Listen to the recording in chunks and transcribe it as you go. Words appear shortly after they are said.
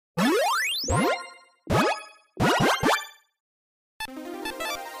Hello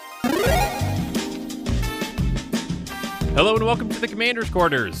and welcome to the Commander's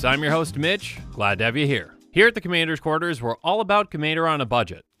Quarters. I'm your host, Mitch. Glad to have you here. Here at the Commander's Quarters, we're all about Commander on a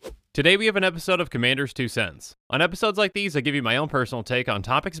budget. Today we have an episode of Commander's 2 Cents. On episodes like these, I give you my own personal take on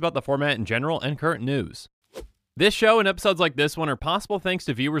topics about the format in general and current news. This show and episodes like this one are possible thanks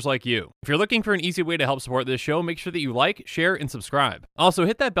to viewers like you. If you're looking for an easy way to help support this show, make sure that you like, share, and subscribe. Also,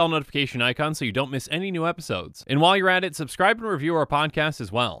 hit that bell notification icon so you don't miss any new episodes. And while you're at it, subscribe and review our podcast as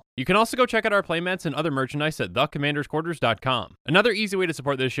well. You can also go check out our playmats and other merchandise at thecommandersquarters.com. Another easy way to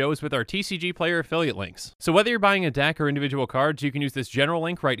support this show is with our TCG player affiliate links. So whether you're buying a deck or individual cards, you can use this general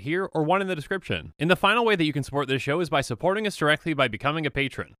link right here or one in the description. And the final way that you can support this show is by supporting us directly by becoming a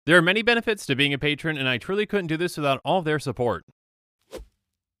patron. There are many benefits to being a patron, and I truly couldn't do this without all of their support.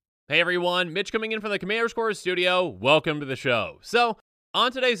 Hey everyone, Mitch coming in from the Commander's Quarters studio. Welcome to the show. So,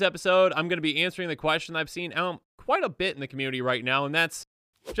 on today's episode, I'm going to be answering the question I've seen out quite a bit in the community right now, and that's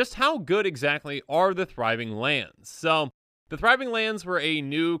just how good exactly are the Thriving Lands? So, the Thriving Lands were a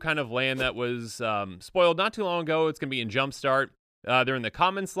new kind of land that was spoiled not too long ago. It's going to be in Jumpstart. They're in the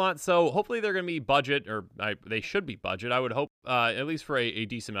common slot, so hopefully they're going to be budget, or they should be budget. I would hope, at least for a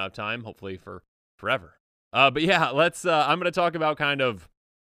decent amount of time, hopefully for forever. But yeah, I'm going to talk about kind of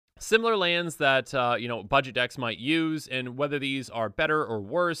similar lands that, budget decks might use and whether these are better or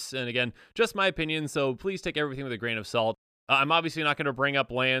worse. And again, just my opinion, so please take everything with a grain of salt. I'm obviously not going to bring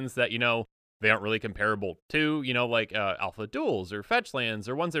up lands that, they aren't really comparable to, like Alpha Duels or Fetch lands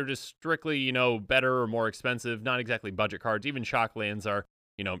or ones that are just strictly, better or more expensive, not exactly budget cards. Even Shock lands are,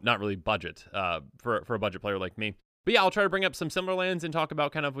 not really budget for a budget player like me. But yeah, I'll try to bring up some similar lands and talk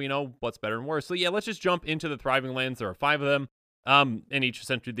about kind of, what's better and worse. So yeah, let's just jump into the Thriving Lands. There are 5 of them, and each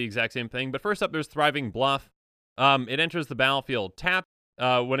essentially the exact same thing. But first up, there's Thriving Bluff. It enters the battlefield tapped.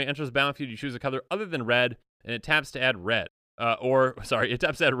 When it enters the battlefield, you choose a color other than red, and it taps to add red. It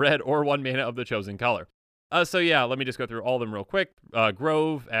taps to add red or 1 mana of the chosen color. So yeah, let me just go through all of them real quick.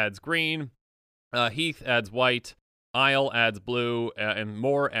 Grove adds green. Heath adds white. Isle adds blue, and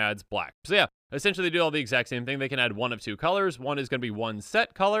Moor adds black. So yeah, essentially they do all the exact same thing. They can add 1 of 2 colors. One is going to be 1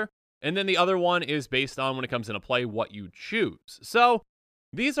 set color, and then the other one is based on, when it comes into play, what you choose. So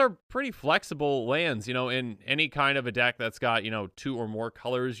these are pretty flexible lands. In any kind of a deck that's got, 2 or more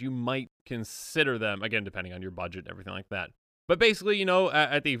colors, you might consider them, again, depending on your budget, everything like that. But basically,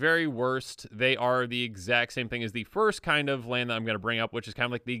 at the very worst, they are the exact same thing as the first kind of land that I'm going to bring up, which is kind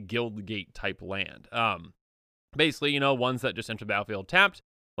of like the Guildgate type land. Basically, ones that just enter the battlefield tapped,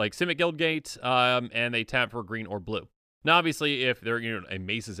 like Simic Guildgate, and they tap for green or blue. Now, obviously, if they're, a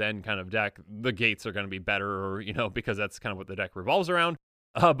Mace's End kind of deck, the gates are going to be better, or, because that's kind of what the deck revolves around.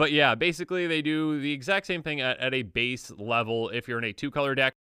 But yeah, basically, they do the exact same thing at a base level. If you're in a 2-color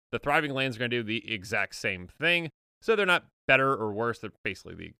deck, the Thriving Lands are going to do the exact same thing. So they're not better or worse. They're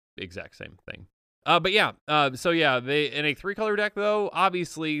basically the exact same thing. They in a 3-color deck, though,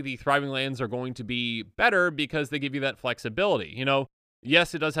 obviously the Thriving Lands are going to be better because they give you that flexibility.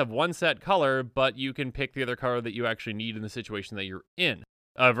 Yes, it does have 1 set color, but you can pick the other color that you actually need in the situation that you're in.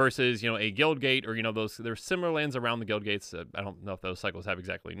 Versus, a Guildgate or, there's similar lands around the Guildgates. I don't know if those cycles have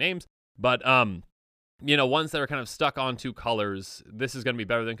exactly names, but, ones that are kind of stuck on 2 colors, this is going to be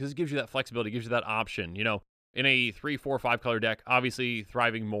better than, because it gives you that flexibility, gives you that option, In a 3, 4, 5 color deck, obviously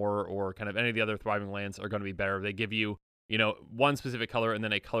Thriving Moor or kind of any of the other Thriving Lands are going to be better. They give you, 1 specific color and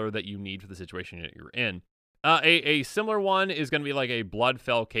then a color that you need for the situation that you're in. A similar one is going to be like a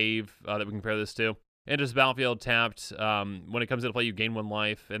Bloodfell Cave that we can compare this to. Enters battlefield tapped. When it comes into play, you gain 1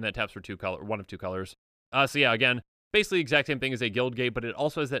 life, and that taps for 1 of 2 colors. So yeah, again, basically the exact same thing as a Guildgate, but it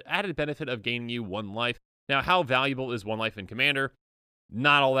also has that added benefit of gaining you 1 life. Now, how valuable is 1 life in Commander?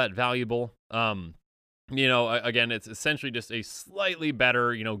 Not all that valuable. Again, it's essentially just a slightly better,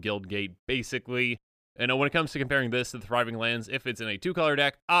 Guildgate, basically. And when it comes to comparing this to the Thriving Lands, if it's in a 2-color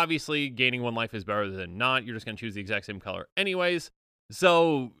deck, obviously gaining 1 life is better than not. You're just going to choose the exact same color anyways.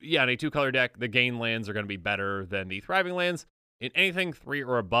 So, yeah, in a 2-color deck, the gain lands are going to be better than the Thriving Lands. In anything 3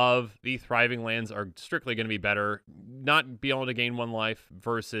 or above, the Thriving Lands are strictly going to be better. Not being able to gain 1 life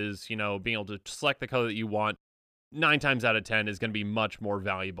versus, being able to select the color that you want 9 times out of 10 is going to be much more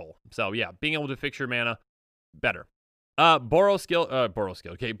valuable. So, yeah, being able to fix your mana, better. Boros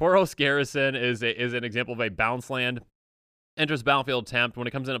Garrison is an example of a bounce land. Enters battlefield tapped. When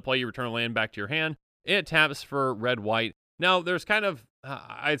it comes into play, you return a land back to your hand. It taps for red-white. Now, there's kind of,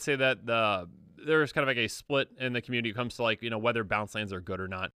 I'd say that there's kind of like a split in the community when it comes to whether bounce lands are good or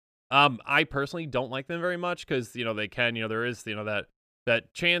not. I personally don't like them very much because, they can, there is, that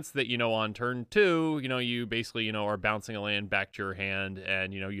that chance that, on turn 2, you basically, are bouncing a land back to your hand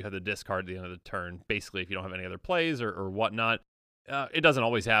and, you have the discard at the end of the turn, basically, if you don't have any other plays or whatnot. It doesn't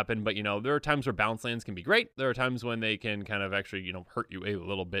always happen, but, there are times where bounce lands can be great. There are times when they can kind of actually, hurt you a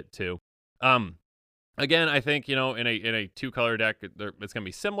little bit too. Again, I think, in a 2-color deck, it's going to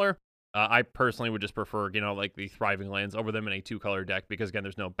be similar. I personally would just prefer, like the Thriving Lands over them in a 2-color deck because, again,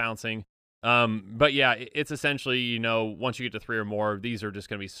 there's no bouncing. But yeah, it's essentially, once you get to 3 or more, these are just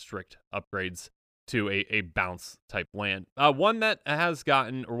going to be strict upgrades to a bounce type land. One that has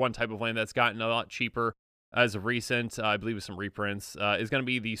gotten, or one type of land that's gotten a lot cheaper as of recent, I believe with some reprints, is going to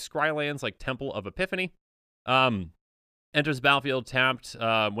be the Scry lands like Temple of Epiphany. Enters the battlefield tapped.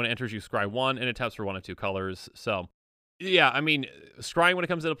 When it enters, you scry 1, and it taps for 1 of 2 colors. So, yeah, I mean, scrying when it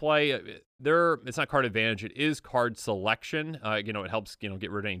comes into play, it's not card advantage. It is card selection. It helps, get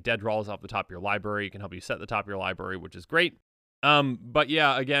rid of any dead draws off the top of your library. It can help you set the top of your library, which is great. But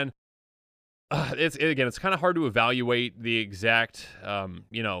yeah, again, it's kind of hard to evaluate the exact,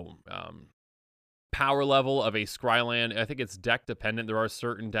 power level of a Scryland. I think it's deck dependent. There are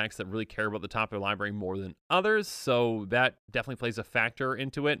certain decks that really care about the top of their library more than others, so that definitely plays a factor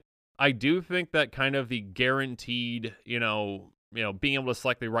into it. I do think that kind of the guaranteed, being able to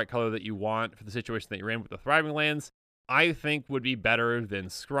select the right color that you want for the situation that you're in with the Thriving Lands, I think would be better than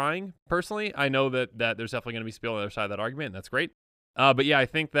Scrying, personally. I know that there's definitely going to be people on the other side of that argument, and that's great. But yeah, I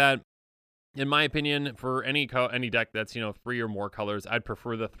think that in my opinion, for any deck that's, 3 or more colors, I'd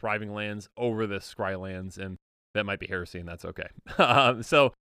prefer the Thriving Lands over the Scry lands, and that might be heresy, and that's okay.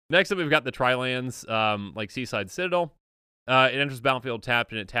 So next up, we've got the Tri-lands, like Seaside Citadel. It enters the battlefield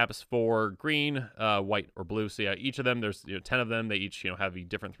tapped, and it taps for green, white, or blue. So yeah, each of them, there's 10 of them. They each, have the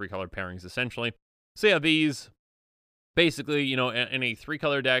different 3-color pairings, essentially. So yeah, these basically, in a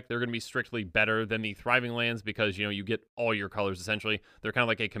 3-color deck, they're going to be strictly better than the Thriving Lands because, you get all your colors, essentially. They're kind of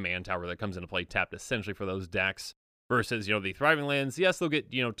like a command tower that comes into play tapped, essentially, for those decks. Versus, the Thriving Lands, yes, they'll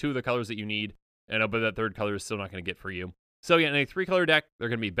get, 2 of the colors that you need, but that 3rd color is still not going to get for you. So yeah, in a 3-color deck, they're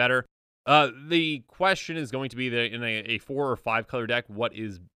going to be better. The question is going to be that in a 4 or 5-color deck, what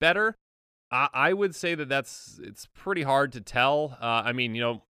is better? I would say that it's pretty hard to tell. I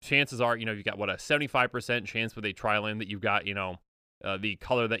mean, chances are, you've got, a 75% chance with a Tri-land that you've got, the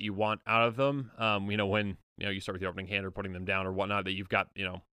color that you want out of them. When, you start with the opening hand or putting them down or whatnot, that you've got,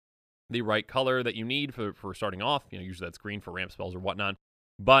 the right color that you need for starting off. Usually that's green for ramp spells or whatnot.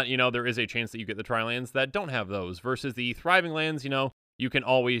 But, there is a chance that you get the Tri-lands that don't have those versus the Thriving Lands, you can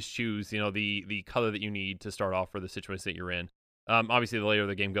always choose, the color that you need to start off for the situation that you're in. Obviously, the later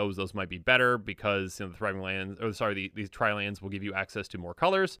the game goes, those might be better because the Thriving Lands, these Tri-lands will give you access to more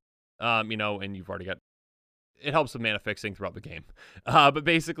colors, and you've already got, it helps with mana fixing throughout the game. But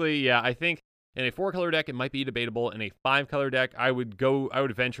basically, yeah, I think in a 4-color deck, it might be debatable. In a 5-color deck, I would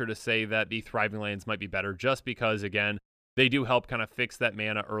venture to say that the Thriving Lands might be better just because, again, they do help kind of fix that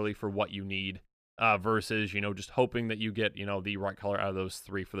mana early for what you need. Versus, just hoping that you get, the right color out of those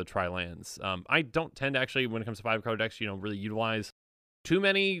 3 for the Tri-lands. I don't tend to actually, when it comes to 5-color decks, really utilize too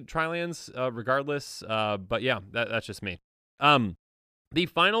many Tri-lands regardless. But yeah, that's just me. The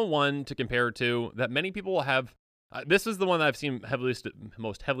final one to compare to that many people will have, this is the one that I've seen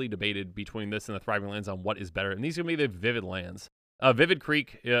most heavily debated between this and the Thriving Lands on what is better. And these are going to be the Vivid lands. Vivid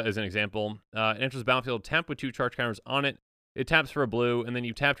Creek is an example. It enters the battlefield tapped with 2 charge counters on it. It taps for a blue, and then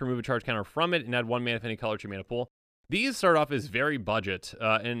you tap to remove a charge counter from it and add 1 mana of any color to your mana pool. These start off as very budget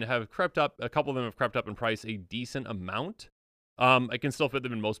and have crept up. A couple of them have crept up in price a decent amount. I can still fit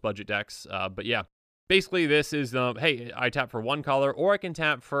them in most budget decks, but yeah. Basically, this is, hey, I tap for 1 color, or I can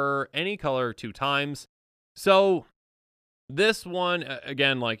tap for any color 2 times. So this one,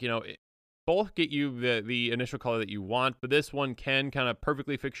 again, both get you the initial color that you want, but this one can kind of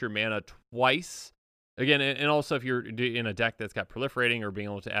perfectly fix your mana twice. Again, and also if you're in a deck that's got proliferating or being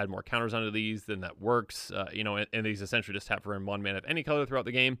able to add more counters onto these, then that works. And these essentially just tap for 1 mana of any color throughout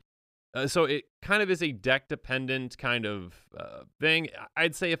the game. So it kind of is a deck-dependent kind of thing.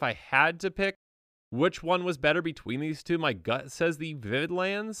 I'd say if I had to pick which one was better between these two, my gut says the Vivid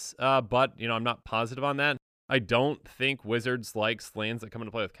lands, but, I'm not positive on that. I don't think Wizards likes lands that come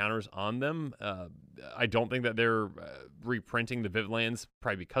into play with counters on them. I don't think that they're reprinting the Vivid lands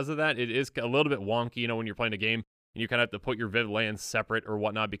probably because of that. It is a little bit wonky, when you're playing a game and you kind of have to put your Vivid lands separate or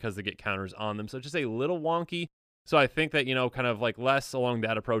whatnot because they get counters on them. So it's just a little wonky. So I think that, kind of like less along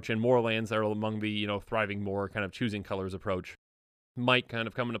that approach and more lands that are among the, thriving more kind of choosing colors approach might kind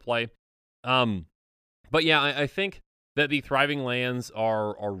of come into play. But yeah, I think that the Thriving lands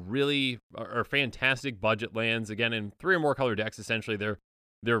are fantastic budget lands. Again, in 3 or more color decks, essentially, they're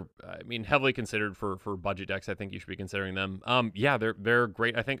I mean, heavily considered for budget decks. I think you should be considering them. Yeah, they're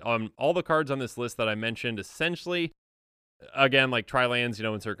great. I think all the cards on this list that I mentioned, essentially, again, like Tri-lands, you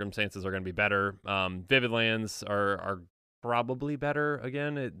know, in circumstances are going to be better. Vivid lands are probably better.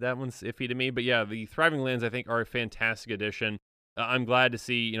 Again, that one's iffy to me, but yeah, the Thriving Lands I think are a fantastic addition. I'm glad to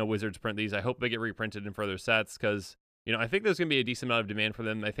see, you know, Wizards print these. I hope they get reprinted in further sets because, you know, I think there's going to be a decent amount of demand for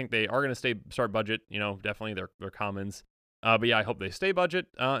them. I think they are going to start budget. You know, definitely they're commons. But yeah, I hope they stay budget.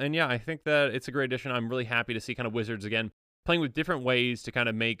 And yeah, I think that it's a great addition. I'm really happy to see kind of Wizards again playing with different ways to kind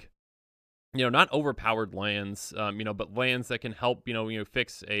of make, you know, not overpowered lands, you know, but lands that can help, you know,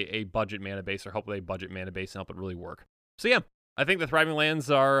 fix a budget mana base or help with a budget mana base and help it really work. So yeah, I think the Thriving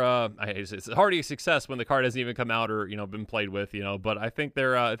Lands are, it's already a success when the card hasn't even come out or, you know, been played with, you know, but I think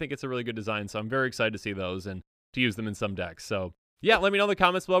I think it's a really good design. So I'm very excited to see those and to use them in some decks. So yeah, let me know in the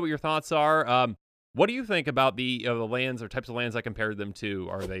comments below what your thoughts are. What do you think about the lands or types of lands I compared them to?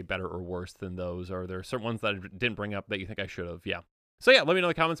 Are they better or worse than those? Or are there certain ones that I didn't bring up that you think I should have? Yeah. So yeah, let me know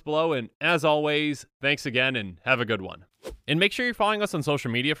in the comments below. And as always, thanks again and have a good one. And make sure you're following us on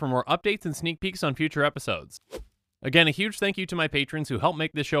social media for more updates and sneak peeks on future episodes. Again, a huge thank you to my patrons who help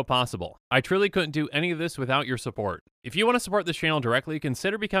make this show possible. I truly couldn't do any of this without your support. If you want to support this channel directly,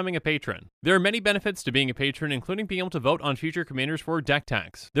 consider becoming a patron. There are many benefits to being a patron, including being able to vote on future commanders for deck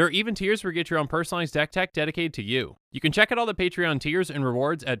techs. There are even tiers where you get your own personalized deck tech dedicated to you. You can check out all the Patreon tiers and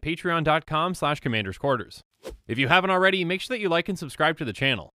rewards at patreon.com/commandersquarters. If you haven't already, make sure that you like and subscribe to the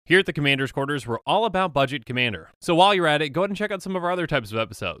channel. Here at the Commander's Quarters, we're all about budget commander. So while you're at it, go ahead and check out some of our other types of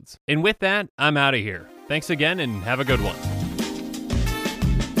episodes. And with that, I'm out of here. Thanks again and have a good one.